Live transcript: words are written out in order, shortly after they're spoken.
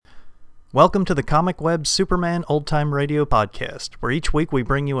Welcome to the Comic Web Superman Old Time Radio Podcast, where each week we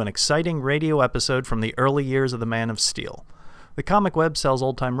bring you an exciting radio episode from the early years of the Man of Steel. The Comic Web sells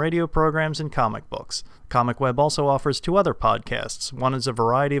old-time radio programs and comic books. Comic Web also offers two other podcasts. One is a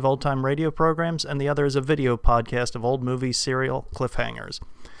variety of old-time radio programs, and the other is a video podcast of old movies, serial, cliffhangers.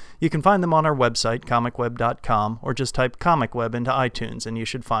 You can find them on our website, comicweb.com, or just type Comic Web into iTunes and you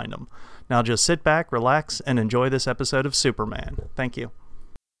should find them. Now just sit back, relax, and enjoy this episode of Superman. Thank you.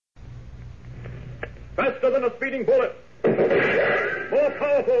 Faster than a speeding bullet. More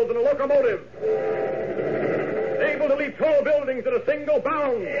powerful than a locomotive. Able to leap tall buildings at a single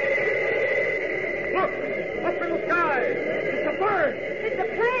bound. Look! Up in the sky! It's a bird! It's a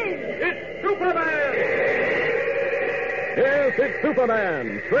plane! It's Superman! Yes, it's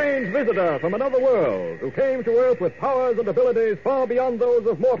Superman, strange visitor from another world, who came to Earth with powers and abilities far beyond those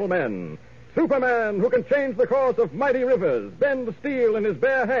of mortal men. Superman, who can change the course of mighty rivers, bend steel in his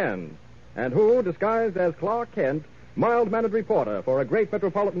bare hands, and who, disguised as Clark Kent, mild-mannered reporter for a great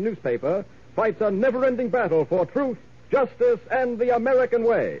metropolitan newspaper, fights a never-ending battle for truth, justice, and the American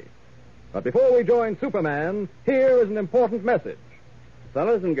way. But before we join Superman, here is an important message.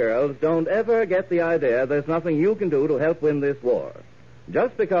 Fellas and girls, don't ever get the idea there's nothing you can do to help win this war.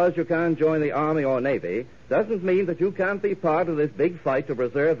 Just because you can't join the Army or Navy doesn't mean that you can't be part of this big fight to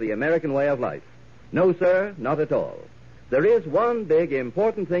preserve the American way of life. No, sir, not at all. There is one big,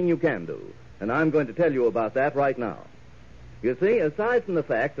 important thing you can do, and I'm going to tell you about that right now. You see, aside from the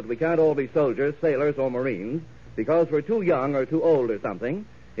fact that we can't all be soldiers, sailors, or Marines, because we're too young or too old or something,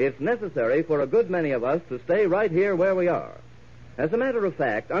 it's necessary for a good many of us to stay right here where we are. As a matter of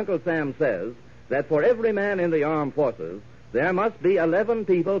fact, Uncle Sam says that for every man in the armed forces, there must be 11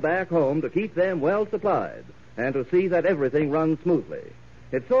 people back home to keep them well supplied and to see that everything runs smoothly.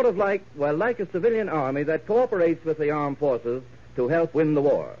 It's sort of like a civilian army that cooperates with the armed forces to help win the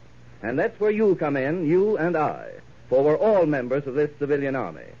war. And that's where you come in, you and I, for we're all members of this civilian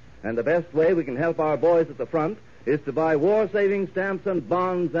army. And the best way we can help our boys at the front is to buy war-saving stamps and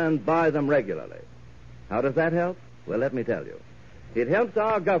bonds and buy them regularly. How does that help? Well, let me tell you. It helps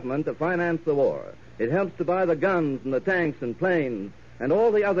our government to finance the war. It helps to buy the guns and the tanks and planes and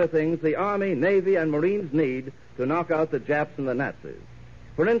all the other things the Army, Navy, and Marines need to knock out the Japs and the Nazis.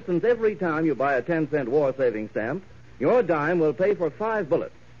 For instance, every time you buy a 10-cent war-saving stamp, your dime will pay for 5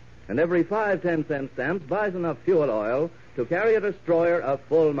 bullets. And every 5 10-cent stamps buys enough fuel oil to carry a destroyer a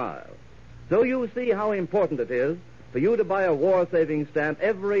full mile. So you see how important it is for you to buy a war-saving stamp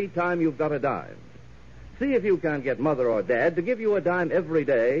every time you've got a dime. See if you can't get Mother or Dad to give you a dime every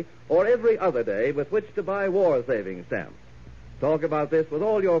day or every other day with which to buy war-saving stamps. Talk about this with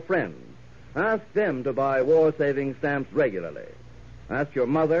all your friends. Ask them to buy war-saving stamps regularly. Ask your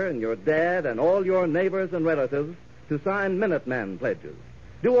mother and your dad and all your neighbors and relatives to sign Minuteman pledges.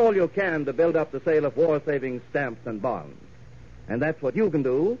 Do all you can to build up the sale of war-saving stamps and bonds. And that's what you can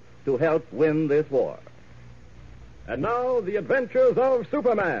do to help win this war. And now, the adventures of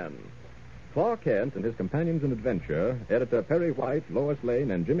Superman. Clark Kent and his companions in adventure, Editor Perry White, Lois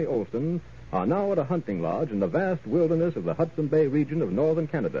Lane, and Jimmy Olsen, are now at a hunting lodge in the vast wilderness of the Hudson Bay region of northern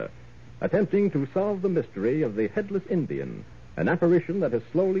Canada, attempting to solve the mystery of the Headless Indian, an apparition that has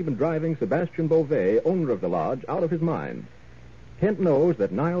slowly been driving Sebastian Beauvais, owner of the lodge, out of his mind. Kent knows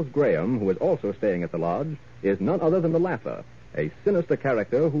that Niles Graham, who is also staying at the lodge, is none other than the Laugher, a sinister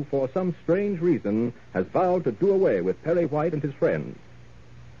character who, for some strange reason, has vowed to do away with Perry White and his friends.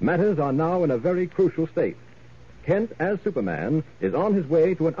 Matters are now in a very crucial state. Kent, as Superman, is on his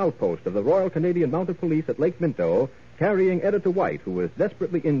way to an outpost of the Royal Canadian Mounted Police at Lake Minto, carrying Editor White, who is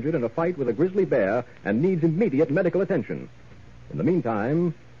desperately injured in a fight with a grizzly bear and needs immediate medical attention. In the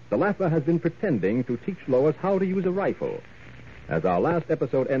meantime, the Laugher has been pretending to teach Lois how to use a rifle. As our last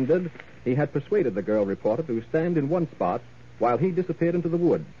episode ended, he had persuaded the girl reporter to stand in one spot while he disappeared into the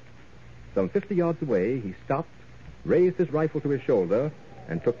woods. Some 50 yards away, he stopped, raised his rifle to his shoulder,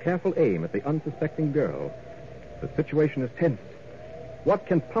 and took careful aim at the unsuspecting girl. The situation is tense. What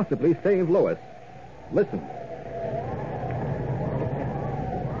can possibly save Lois? Listen.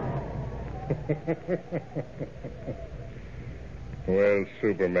 Well,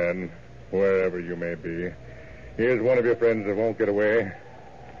 Superman, wherever you may be, here's one of your friends that won't get away.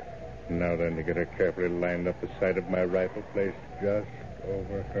 Now then, to get her carefully lined up, the sight of my rifle placed just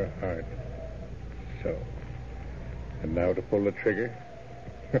over her heart. So. And now to pull the trigger.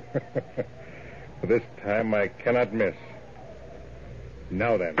 This time I cannot miss.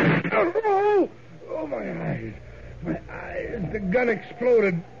 Now then. Oh, my eyes. My eyes. The gun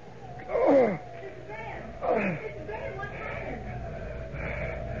exploded. Oh.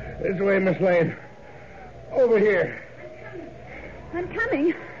 This way, Miss Lane. Over here. I'm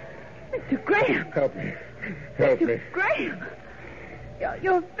coming. Mr. Graham. Help me. Help me. Mr. Graham.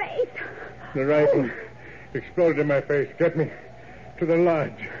 Your face. The rifle exploded in my face. Get me to the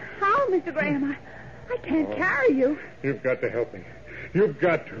lodge. How, Mr. Graham? I can't carry you. You've got to help me. You've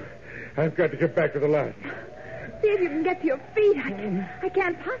got to. I've got to get back to the lodge. See if you can get to your feet. I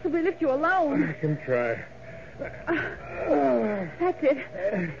can't possibly lift you alone. I can try. That's it.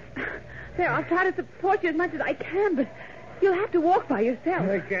 There, I'll try to support you as much as I can, but you'll have to walk by yourself.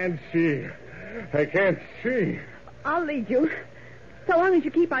 I can't see. I can't see. I'll lead you. So long as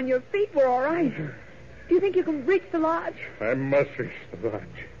you keep on your feet, we're all right. Do you think you can reach the lodge? I must reach the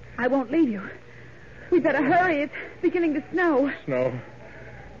lodge. I won't leave you. We'd better hurry. It's beginning to snow. Snow?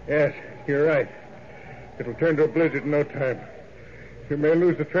 Yes, you're right. It'll turn to a blizzard in no time. We may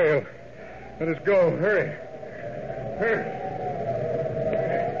lose the trail. Let us go. Hurry. Hurry.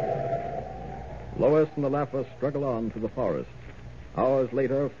 Lois and the Lapper struggle on through the forest. Hours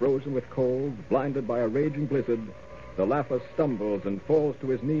later, frozen with cold, blinded by a raging blizzard, the Lapper stumbles and falls to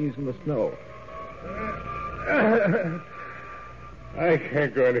his knees in the snow. I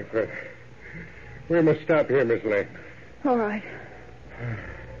can't go any further. We must stop here, Miss Lane. All right.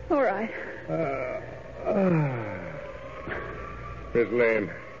 All right. Miss Lane,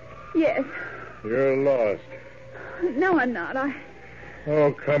 Yes. you're lost. No, I'm not.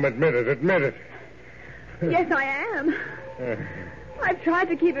 Oh, come, admit it. Admit it. Yes, I am. I've tried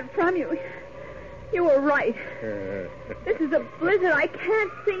to keep it from you. You were right. This is a blizzard I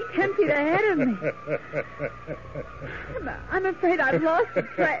can't see 10 feet ahead of me. I'm afraid I've lost the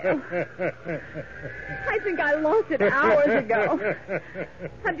trail. I think I lost it hours ago.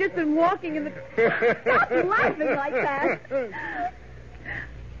 I've just been walking in the... Stop laughing like that.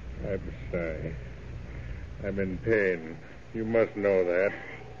 I'm sorry. I'm in pain. You must know that.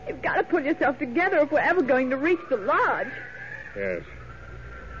 You've got to pull yourself together if we're ever going to reach the lodge. Yes.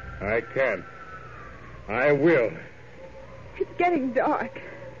 I can. I will. It's getting dark.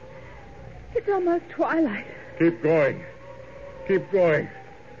 It's almost twilight. Keep going. Keep going.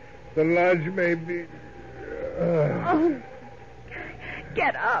 The lodge may be... Oh,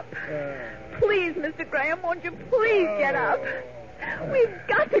 get up. Please, Mr. Graham, won't you please get up? We've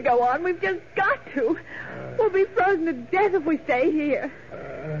got to go on. We've just got to. We'll be frozen to death if we stay here.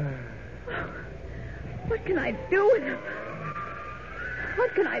 What can I do with him?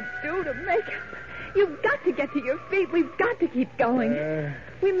 What can I do to make him? You've got to get to your feet. We've got to keep going.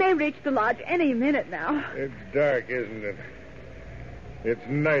 We may reach the lodge any minute now. It's dark, isn't it? It's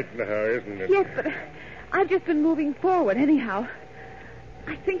night now, isn't it? Yes, but I've just been moving forward anyhow.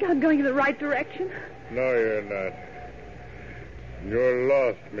 I think I'm going in the right direction. No, you're not. You're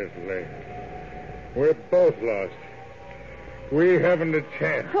lost, Miss Lane. We're both lost. We haven't a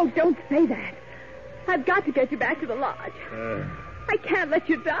chance. Oh, don't say that. I've got to get you back to the lodge. I can't let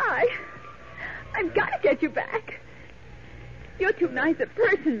you die. I've got to get you back. You're too nice a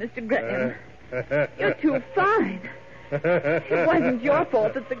person, Mr. Graham. You're too fine. It wasn't your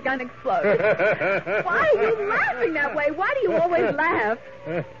fault that the gun exploded. Why are you laughing that way? Why do you always laugh?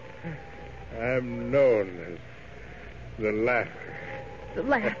 I'm known as the Laugher. The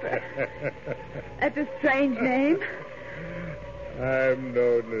Laugher. That's a strange name. I'm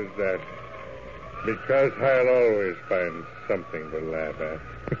known as that because I'll always find something to laugh at.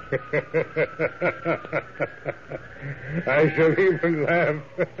 I shall even laugh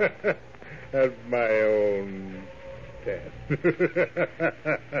at my own death.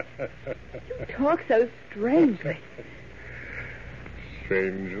 You talk so strangely.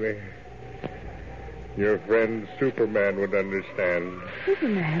 Strangely? Your friend Superman would understand.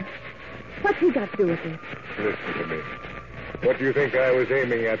 Superman? What's he got to do with it? Listen to me. What do you think I was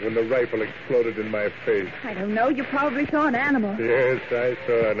aiming at when the rifle exploded in my face? I don't know. You probably saw an animal. Yes, I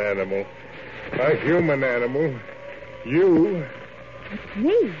saw an animal. A human animal. You. It's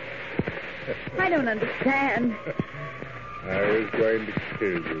me. I don't understand. I was going to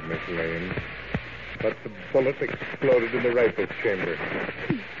kill you, Miss Lane. But the bullet exploded in the rifle chamber.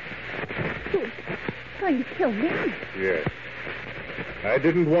 You're going to kill me? Yes. I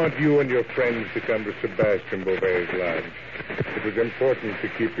didn't want you and your friends to come to Sebastian Beauvai's lodge. It was important to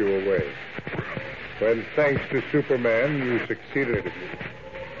keep you away. When, thanks to Superman, you succeeded.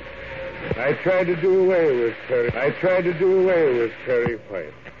 I tried to do away with Terry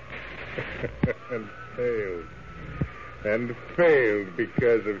White. And failed. And failed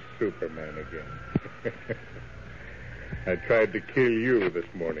because of Superman again. I tried to kill you this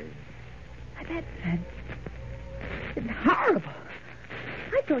morning. It's horrible.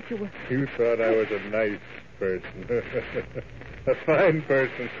 I thought you were... You thought I was a nice person. A fine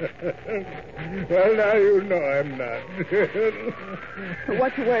person. Well, now you know I'm not. But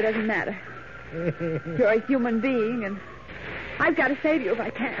what you wear doesn't matter. You're a human being, and I've got to save you if I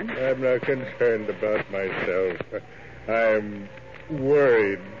can. I'm not concerned about myself. I'm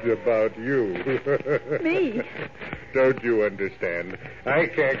worried about you. Me? Don't you understand? I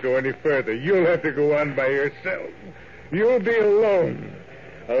can't go any further. You'll have to go on by yourself. You'll be alone.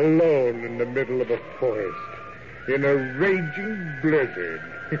 Alone in the middle of a forest. In a raging blizzard.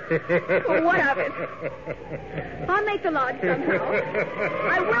 Well, what of it? I'll make the lodge somehow.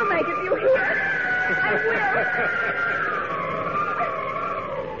 I will make it, you hear? I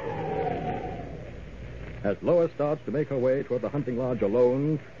will. As Lois starts to make her way toward the hunting lodge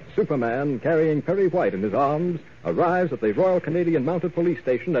alone, Superman, carrying Perry White in his arms, arrives at the Royal Canadian Mounted Police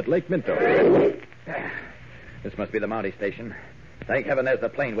Station at Lake Minto. This must be the Mountie station. Thank heaven there's the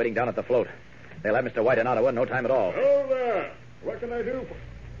plane waiting down at the float. They'll have Mr. White in Ottawa in no time at all. Hello there. What can I do?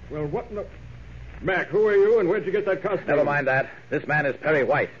 Well, what in the... Mac, who are you and where'd you get that costume? Never mind that. This man is Perry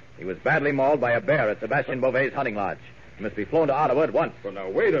White. He was badly mauled by a bear at Sebastian Beauvais' hunting lodge. He must be flown to Ottawa at once. Well, now,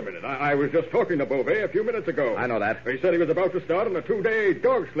 wait a minute. I was just talking to Beauvais a few minutes ago. I know that. He said he was about to start on a 2-day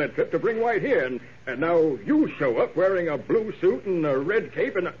dog sled trip to bring White here, and now you show up wearing a blue suit and a red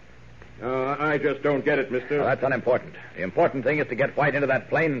cape and... I just don't get it, mister. Well, that's unimportant. The important thing is to get White into that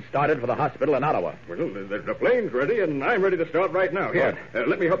plane and started for the hospital in Ottawa. Well, the plane's ready, and I'm ready to start right now. Here,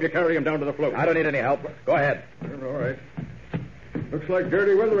 let me help you carry him down to the float. I don't need any help. Go ahead. All right. Looks like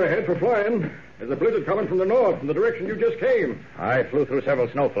dirty weather ahead for flying. There's a blizzard coming from the north, from the direction you just came. I flew through several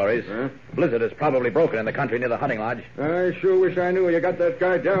snow flurries. The blizzard is probably broken in the country near the hunting lodge. I sure wish I knew you got that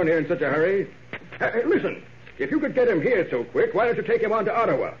guy down here in such a hurry. Hey, listen. If you could get him here so quick, why don't you take him on to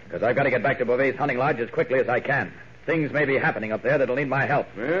Ottawa? Because I've got to get back to Beauvais' hunting lodge as quickly as I can. Things may be happening up there that'll need my help.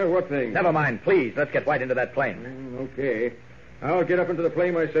 Yeah, what things? Never mind. Please, let's get White into that plane. Okay. I'll get up into the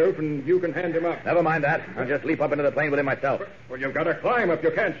plane myself, and you can hand him up. Never mind that. I'll just leap up into the plane with him myself. Well, you've got to climb up. You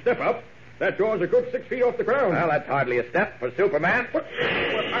can't step up. That door's a good 6 feet off the ground. Well, that's hardly a step for Superman.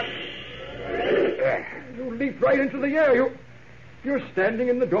 You leaped right into the air. You're standing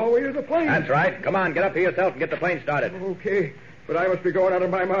in the doorway of the plane. That's right. Come on, get up here yourself and get the plane started. Okay, but I must be going out of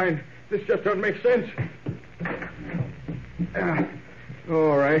my mind. This just doesn't make sense.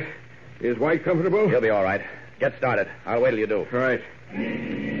 All right. Is White comfortable? He'll be all right. Get started. I'll wait till you do. Right.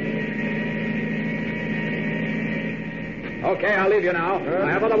 Okay, I'll leave you now.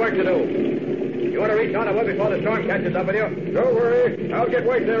 I have other work to do. You want to reach Ottawa before the storm catches up with you? Don't worry. I'll get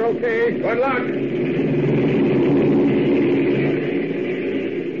White there, okay? Good luck.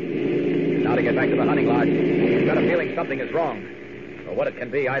 Now to get back to the hunting lodge. I've got a feeling something is wrong. But what it can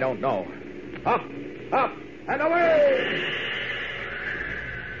be, I don't know. Up, and away!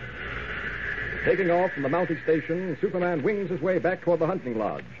 Taking off from the mounting station, Superman wings his way back toward the hunting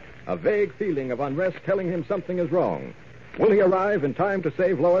lodge. A vague feeling of unrest telling him something is wrong. Will he arrive in time to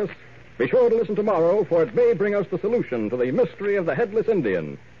save Lois? Be sure to listen tomorrow, for it may bring us the solution to the mystery of the Headless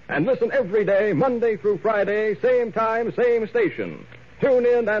Indian. And listen every day, Monday through Friday, same time, same station. Tune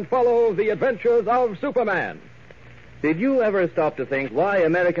in and follow the adventures of Superman. Did you ever stop to think why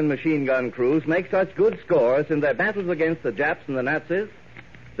American machine gun crews make such good scores in their battles against the Japs and the Nazis?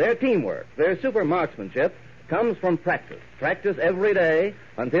 Their teamwork, their super marksmanship, comes from practice. Practice every day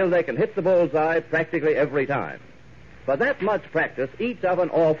until they can hit the bullseye practically every time. But that much practice eats up an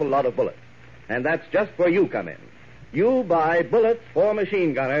awful lot of bullets. And that's just where you come in. You buy bullets for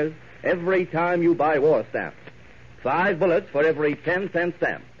machine gunners every time you buy war stamps. 5 bullets for every 10-cent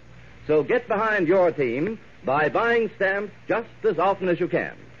stamp. So get behind your team by buying stamps just as often as you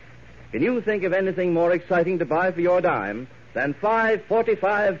can. Can you think of anything more exciting to buy for your dime than 5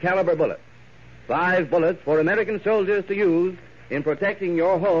 .45 caliber bullets? 5 bullets for American soldiers to use in protecting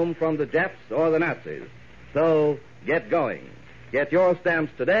your home from the Japs or the Nazis. So get going. Get your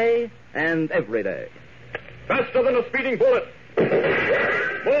stamps today and every day. Faster than a speeding bullet.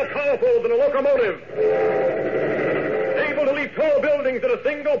 More powerful than a locomotive. Able to leap tall buildings at a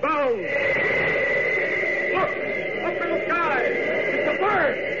single bound. Look! Up in the sky! It's a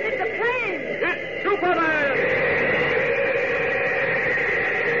bird! It's a plane! It's Superman!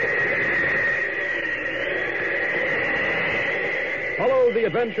 Follow the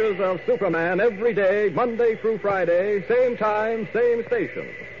adventures of Superman every day, Monday through Friday, same time, same station.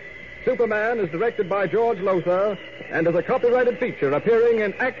 Superman is directed by George Lothar and is a copyrighted feature appearing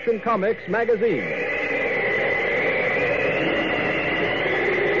in Action Comics magazine.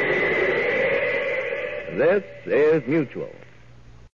 This is Mutual.